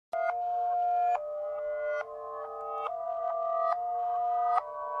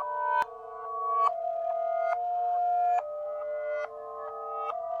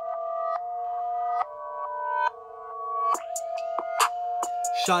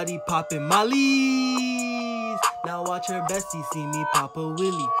Shawty poppin' mollies. Now watch her bestie see me pop a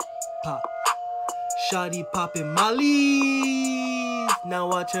willy. Pop. Shawty poppin' mollies. Now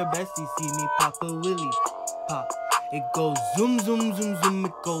watch her bestie see me pop a willy. Pop. It goes zoom, zoom, zoom, zoom.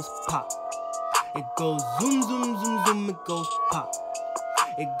 It goes pop. It goes zoom, zoom, zoom, zoom. It goes pop.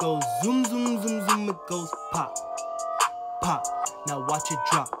 It goes zoom, zoom, zoom, zoom. It goes pop. Pop. Now watch it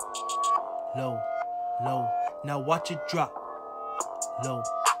drop. Low, low. Now watch it drop. Low,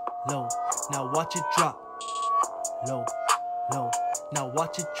 low. Now watch it drop. Low, low. Now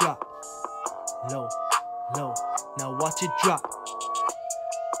watch it drop. Low, low. Now watch it drop.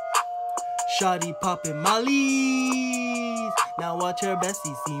 Shawty poppin' mollies. Now watch her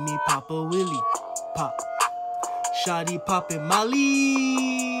bestie see me pop a willy. Pop. Shawty poppin'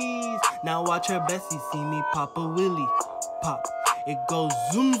 mollies. Now watch her bestie see me pop a willy. Pop. It goes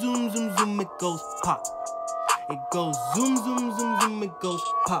zoom, zoom, zoom, zoom. It goes pop. It goes zoom, zoom, zoom, zoom. It goes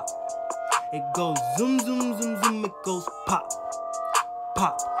pop. It goes zoom, zoom, zoom, zoom. It goes pop.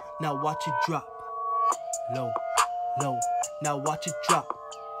 Pop. Now watch it drop. Low, low. Now watch it drop.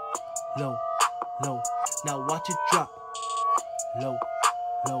 Low, low. Now watch it drop. Low,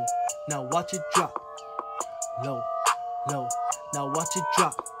 low. Now watch it drop. Low, low. Now watch it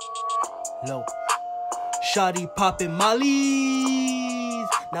drop. Low. Shawty poppin' mollies.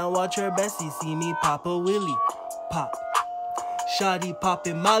 Now watch her bestie see me pop a willy. Pop. Shawty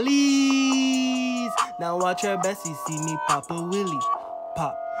poppin' mollies. Now watch her bestie see me pop a willy.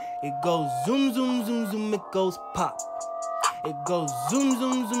 Pop. It goes zoom, zoom, zoom, zoom. It goes pop. It goes zoom,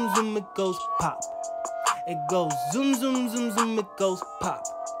 zoom, zoom, zoom. It goes pop. It goes zoom, zoom, zoom, zoom. It goes pop.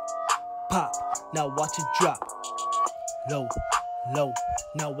 Pop. Now watch it drop. Low, low.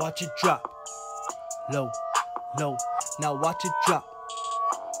 Now watch it drop. Low, low. Now watch it drop.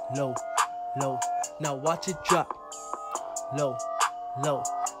 Low, low. Now watch it drop. Low, low.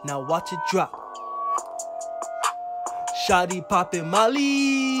 Now watch it drop. Shawty poppin'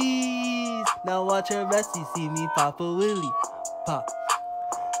 mollies. Now watch her bestie see me pop a willy. Pop.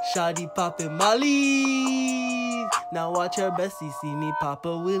 Shawty poppin' mollies. Now watch her bestie see me pop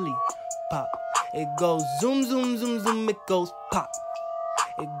a willy. Pop. It goes zoom, zoom, zoom, zoom. It goes pop.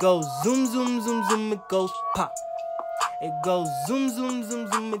 It goes zoom, zoom, zoom, zoom. It goes pop. It goes zoom, zoom, zoom,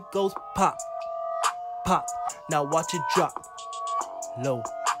 zoom. It goes pop. Pop. Now watch it drop. Low,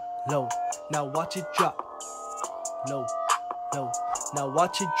 low. Now watch it drop. Low, low. Now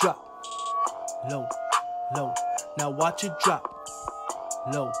watch it drop. Low, low. Now watch it drop.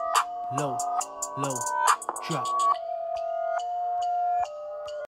 Low, low, low. Drop.